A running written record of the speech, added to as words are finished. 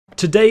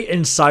Today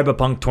in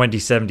Cyberpunk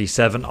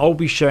 2077, I'll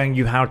be showing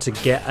you how to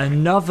get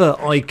another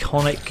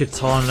iconic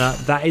katana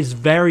that is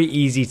very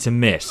easy to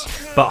miss,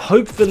 but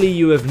hopefully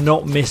you have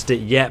not missed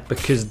it yet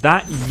because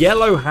that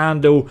yellow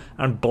handle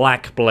and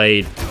black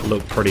blade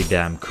look pretty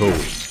damn cool.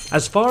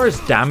 As far as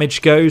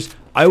damage goes,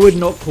 I would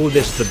not call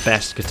this the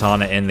best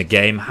katana in the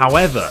game.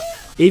 However,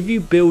 if you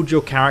build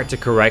your character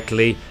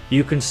correctly,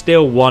 you can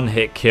still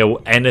one-hit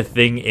kill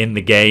anything in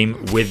the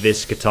game with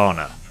this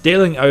katana,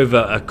 dealing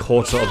over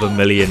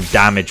 250,000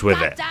 damage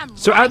with it.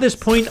 So at this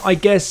point, I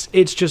guess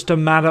it's just a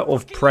matter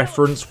of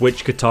preference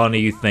which katana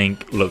you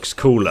think looks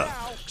cooler.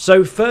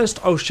 So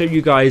first, I'll show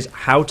you guys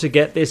how to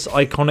get this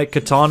iconic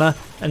katana,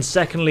 and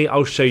secondly,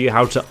 I'll show you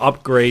how to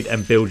upgrade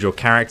and build your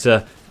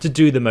character to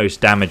do the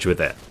most damage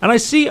with it. And I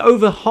see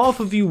over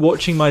half of you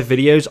watching my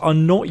videos are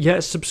not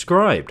yet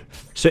subscribed.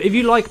 So if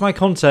you like my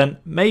content,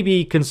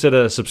 maybe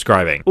consider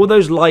subscribing. All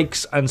those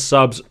likes and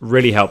subs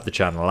really help the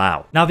channel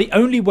out. Now, the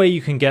only way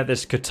you can get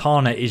this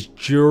katana is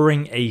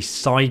during a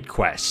side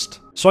quest.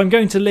 So I'm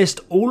going to list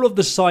all of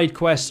the side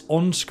quests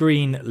on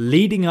screen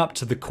leading up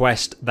to the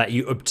quest that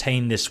you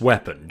obtain this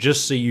weapon,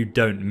 just so you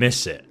don't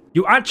miss it.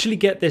 You actually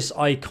get this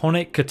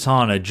iconic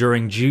katana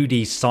during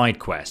Judy's side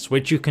quest,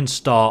 which you can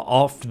start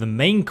after the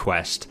main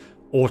quest,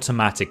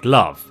 Automatic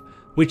Love,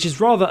 which is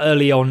rather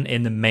early on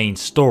in the main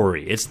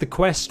story. It's the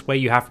quest where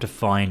you have to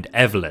find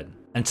Evelyn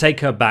and take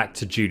her back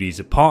to Judy's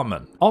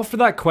apartment. After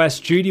that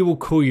quest, Judy will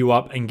call you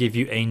up and give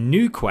you a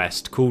new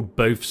quest called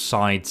Both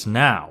Sides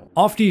Now.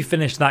 After you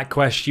finish that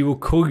quest, she will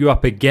call you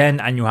up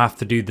again and you'll have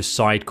to do the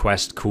side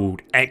quest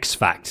called X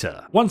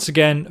Factor, once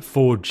again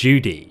for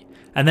Judy.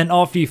 And then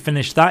after you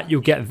finish that,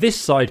 you'll get this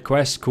side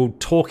quest called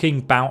Talking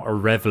About a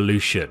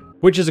Revolution,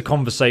 which is a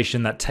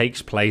conversation that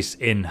takes place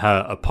in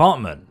her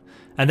apartment.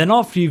 And then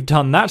after you've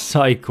done that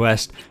side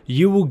quest,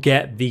 you will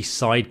get the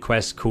side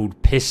quest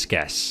called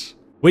Pisces,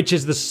 which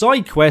is the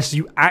side quest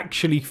you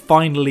actually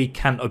finally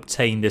can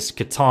obtain this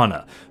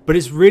katana. But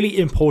it's really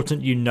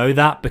important you know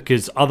that,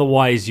 because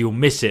otherwise you'll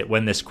miss it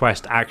when this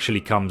quest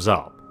actually comes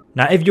up.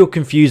 Now, if you're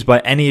confused by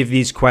any of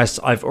these quests,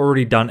 I've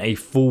already done a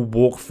full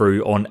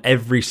walkthrough on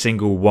every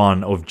single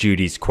one of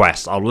Judy's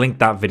quests. I'll link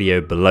that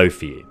video below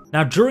for you.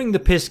 Now, during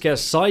the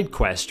Pisces side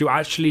quest, you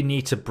actually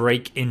need to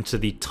break into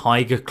the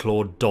Tiger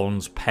Claw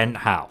Don's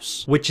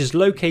penthouse, which is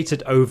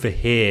located over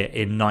here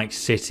in Night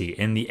City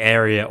in the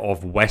area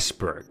of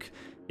Westbrook.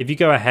 If you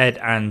go ahead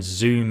and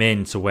zoom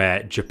in to where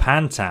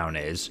Japantown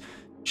is,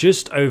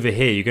 just over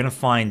here, you're going to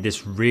find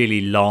this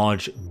really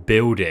large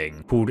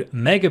building called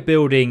Mega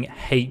Building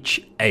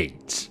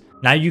H8.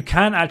 Now, you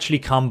can actually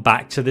come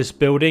back to this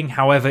building.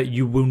 However,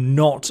 you will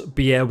not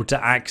be able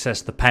to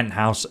access the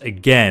penthouse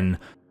again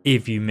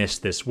if you miss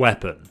this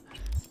weapon.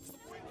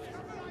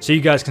 So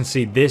you guys can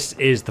see this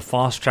is the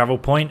fast travel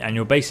point, and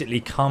you'll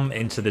basically come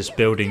into this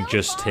building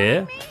just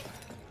here.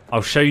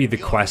 I'll show you the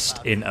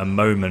quest in a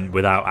moment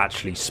without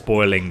actually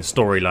spoiling the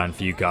storyline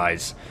for you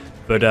guys.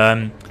 But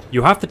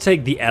you have to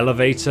take the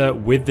elevator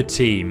with the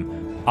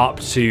team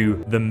up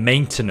to the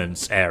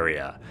maintenance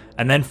area.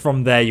 And then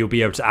from there, you'll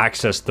be able to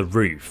access the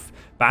roof.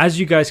 But as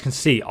you guys can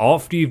see,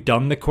 after you've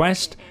done the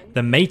quest,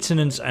 the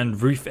maintenance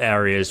and roof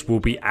areas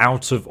will be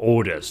out of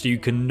order. So you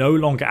can no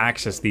longer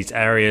access these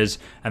areas,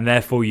 and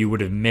therefore you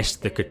would have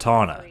missed the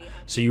katana.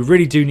 So you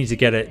really do need to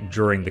get it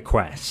during the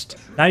quest.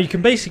 Now, you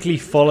can basically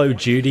follow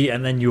Judy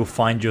and then you'll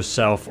find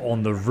yourself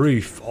on the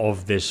roof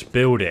of this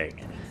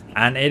building.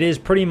 And it is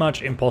pretty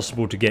much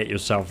impossible to get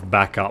yourself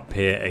back up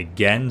here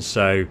again.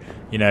 So,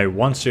 you know,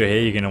 once you're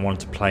here, you're going to want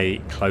to pay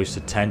close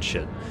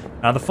attention.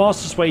 Now, the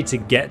fastest way to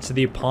get to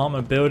the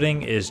apartment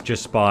building is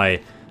just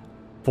by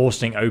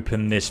forcing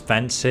open this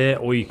fence here.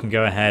 Or you can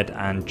go ahead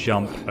and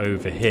jump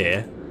over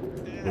here,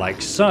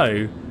 like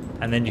so.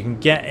 And then you can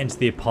get into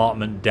the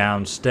apartment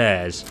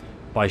downstairs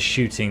by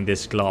shooting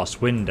this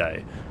glass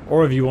window.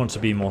 Or if you want to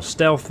be more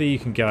stealthy, you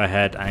can go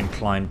ahead and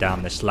climb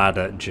down this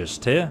ladder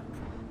just here.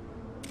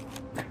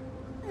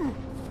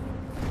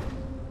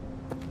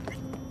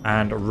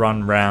 And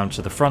run round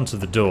to the front of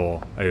the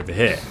door over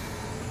here.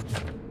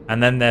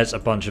 And then there's a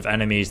bunch of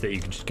enemies that you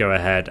can just go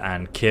ahead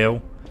and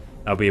kill.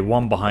 There'll be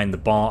one behind the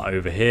bar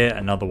over here,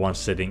 another one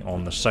sitting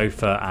on the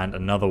sofa, and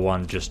another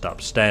one just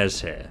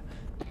upstairs here.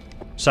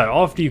 So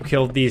after you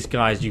killed these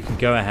guys, you can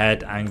go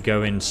ahead and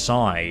go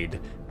inside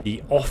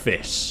the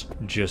office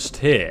just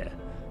here.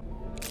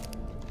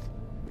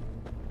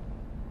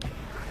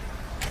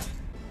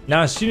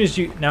 Now, as soon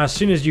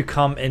as you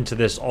come into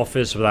this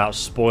office, without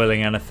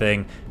spoiling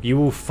anything, you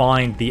will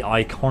find the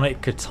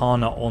iconic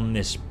katana on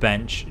this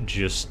bench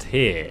just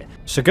here.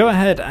 So go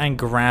ahead and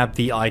grab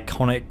the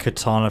iconic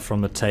katana from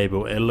the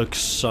table. It looks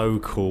so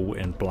cool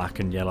in black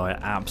and yellow. I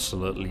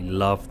absolutely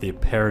love the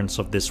appearance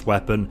of this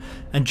weapon.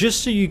 And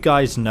just so you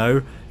guys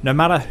know, no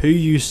matter who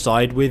you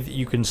side with,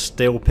 you can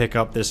still pick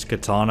up this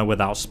katana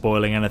without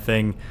spoiling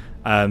anything.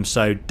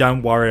 So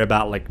don't worry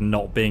about like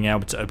not being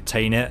able to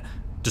obtain it.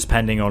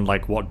 Depending on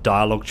like what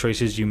dialogue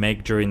choices you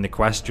make during the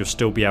quest, you'll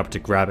still be able to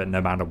grab it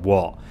no matter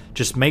what.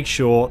 Just make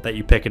sure that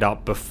you pick it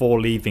up before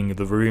leaving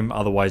the room,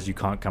 otherwise you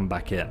can't come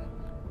back in.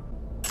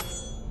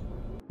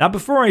 Now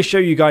before I show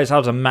you guys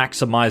how to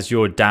maximize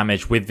your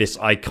damage with this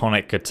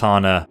iconic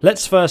katana,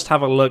 let's first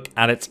have a look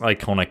at its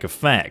iconic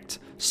effect.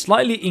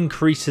 Slightly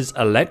increases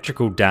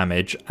electrical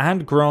damage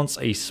and grants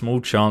a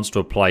small chance to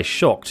apply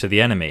shock to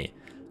the enemy.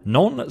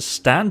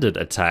 Non-standard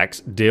attacks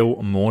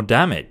deal more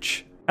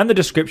damage. And the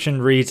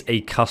description reads,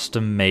 a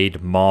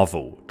custom-made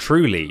marvel,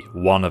 truly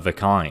one of a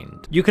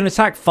kind. You can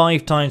attack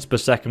 5 times per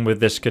second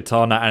with this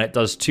katana and it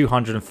does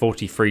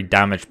 243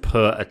 damage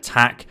per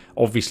attack,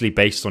 obviously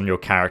based on your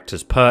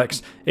character's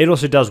perks. It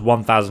also does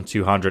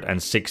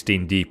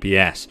 1216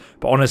 DPS,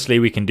 but honestly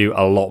we can do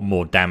a lot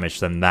more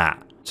damage than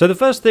that. So the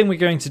first thing we're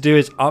going to do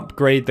is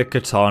upgrade the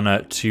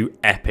katana to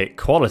epic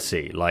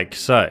quality, like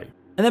so.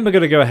 And then we're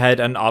going to go ahead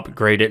and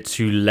upgrade it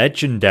to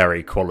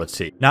legendary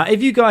quality. Now,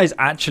 if you guys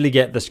actually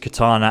get this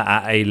katana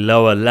at a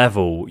lower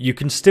level, you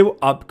can still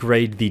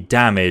upgrade the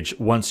damage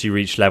once you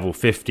reach level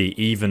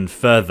 50 even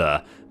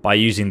further by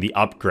using the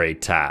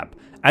upgrade tab.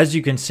 As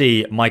you can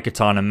see, my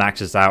katana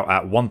maxes out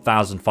at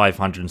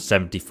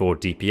 1574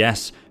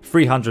 DPS,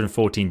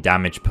 314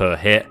 damage per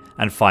hit,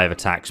 and 5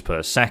 attacks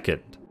per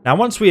second. Now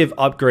once we have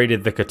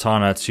upgraded the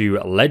katana to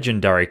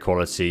legendary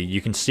quality, you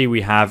can see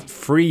we have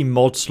 3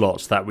 mod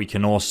slots that we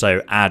can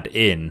also add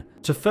in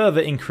to further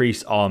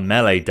increase our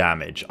melee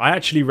damage. I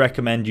actually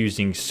recommend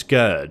using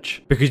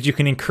Scourge because you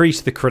can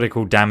increase the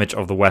critical damage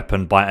of the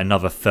weapon by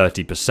another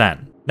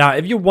 30%. Now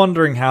if you're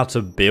wondering how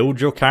to build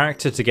your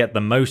character to get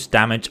the most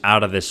damage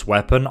out of this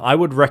weapon, I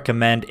would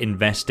recommend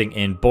investing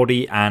in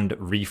body and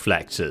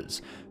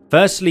reflexes.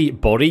 Firstly,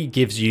 body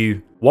gives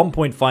you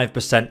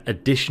 1.5%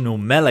 additional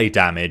melee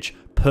damage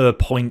per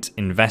point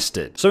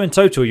invested. So in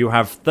total you'll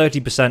have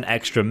 30%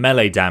 extra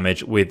melee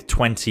damage with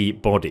 20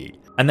 body.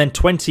 And then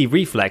 20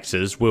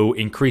 reflexes will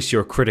increase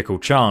your critical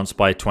chance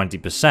by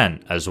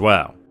 20% as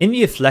well. In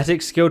the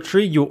athletic skill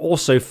tree you'll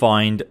also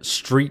find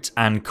street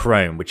and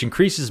chrome, which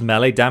increases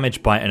melee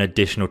damage by an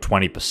additional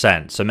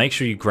 20%, so make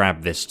sure you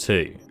grab this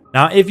too.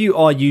 Now if you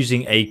are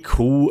using a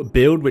cool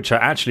build, which I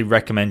actually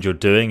recommend you're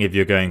doing if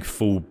you're going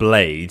full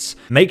blades,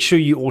 make sure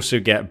you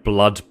also get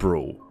blood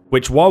brawl,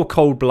 which while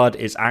Cold Blood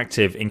is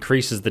active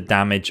increases the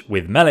damage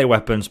with melee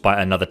weapons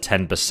by another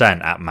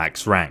 10% at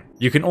max rank.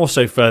 You can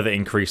also further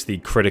increase the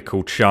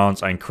critical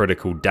chance and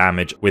critical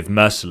damage with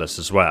Merciless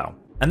as well.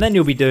 And then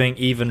you'll be doing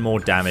even more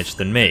damage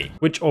than me,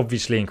 which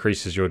obviously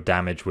increases your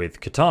damage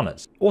with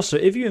katanas. Also,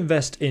 if you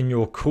invest in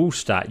your cool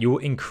stat, you'll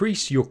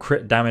increase your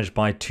crit damage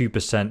by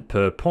 2%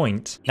 per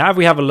point. Now if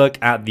we have a look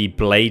at the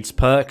blades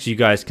perks, you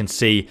guys can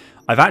see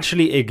I've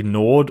actually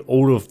ignored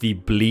all of the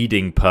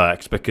bleeding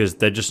perks because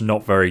they're just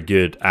not very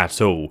good at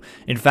all.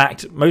 In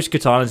fact, most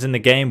katanas in the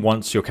game,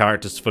 once your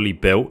character's fully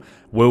built,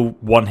 will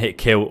one-hit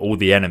kill all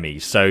the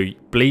enemies, so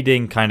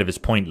bleeding kind of is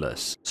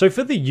pointless. So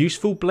for the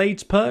useful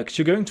blades perks,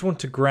 you're going to want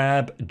to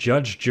grab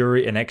Judge,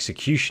 Jury, and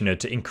Executioner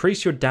to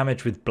increase your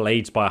damage with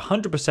blades by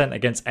 100%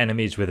 against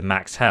enemies with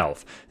max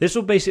health. This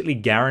will basically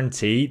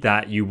guarantee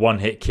that you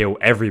one-hit kill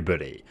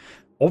everybody.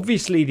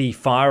 Obviously, the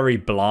Fiery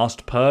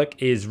Blast perk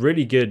is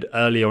really good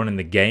early on in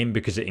the game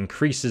because it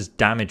increases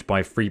damage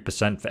by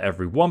 3% for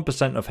every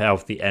 1% of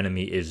health the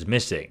enemy is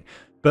missing.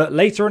 But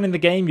later on in the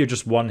game, you're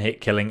just one-hit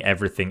killing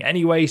everything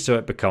anyway, so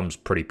it becomes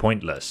pretty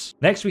pointless.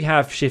 Next we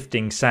have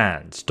Shifting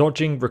Sands.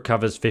 Dodging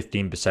recovers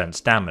 15%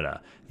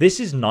 stamina. This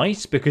is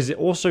nice because it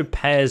also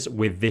pairs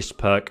with this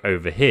perk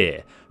over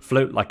here,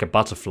 Float Like a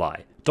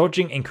Butterfly.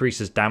 Dodging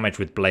increases damage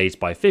with blades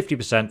by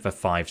 50% for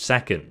 5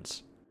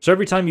 seconds. So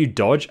every time you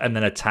dodge and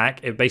then attack,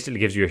 it basically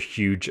gives you a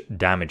huge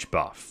damage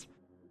buff.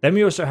 Then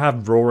we also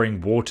have Roaring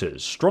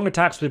Waters. Strong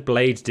attacks with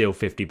blades deal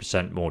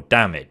 50% more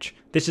damage.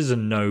 This is a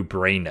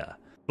no-brainer.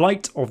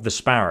 Flight of the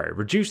Sparrow.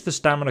 Reduce the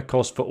stamina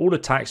cost for all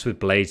attacks with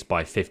blades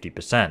by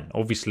 50%.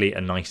 Obviously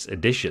a nice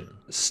addition.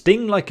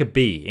 Sting Like a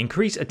Bee.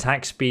 Increase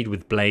attack speed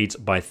with blades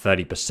by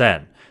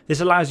 30%. This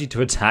allows you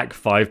to attack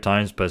 5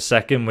 times per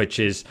second, which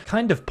is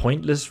kind of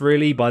pointless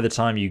really by the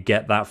time you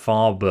get that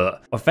far,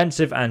 but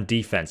offensive and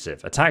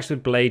defensive. Attacks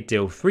with blade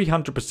deal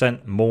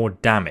 300% more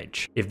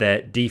damage if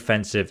they're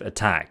defensive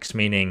attacks,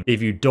 meaning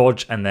if you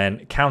dodge and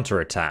then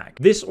counterattack.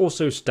 This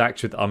also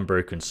stacks with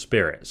Unbroken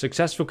Spirit.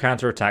 Successful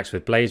counterattacks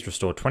with blades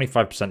restore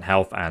 25%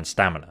 health and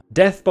stamina.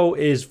 Deathbolt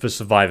is for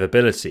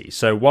survivability,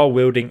 so while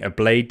wielding a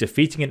blade,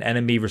 defeating an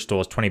enemy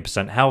restores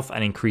 20% health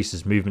and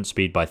increases movement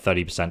speed by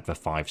 30% for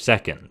 5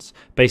 seconds.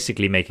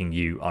 Basically making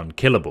you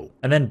unkillable.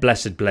 And then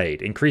Blessed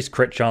Blade, increase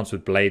crit chance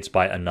with blades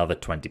by another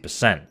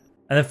 20%. And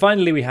then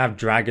finally we have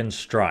Dragon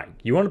Strike.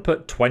 You want to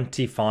put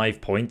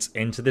 25 points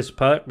into this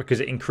perk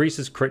because it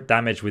increases crit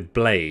damage with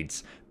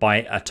blades by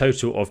a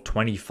total of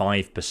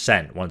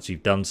 25% once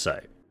you've done so,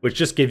 which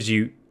just gives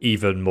you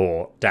even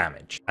more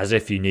damage, as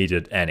if you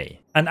needed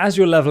any. And as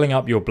you're leveling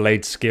up your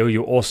blade skill,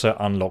 you'll also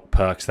unlock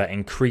perks that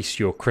increase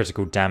your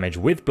critical damage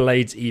with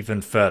blades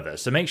even further,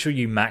 so make sure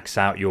you max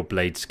out your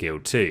blade skill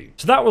too.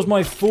 So that was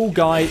my full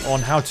guide on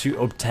how to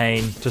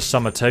obtain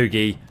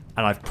Tsunmetagi,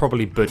 and I've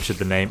probably butchered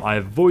the name. I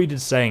avoided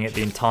saying it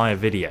the entire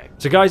video.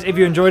 So guys, if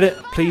you enjoyed it,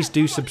 please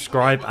do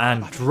subscribe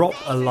and drop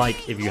a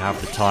like if you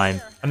have the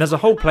time. And there's a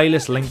whole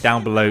playlist linked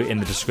down below in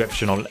the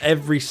description on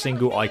every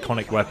single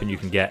iconic weapon you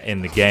can get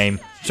in the game.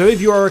 So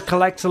if you are a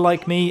collector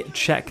like me,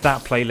 check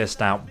that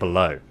playlist out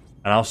below,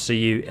 and I'll see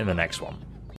you in the next one.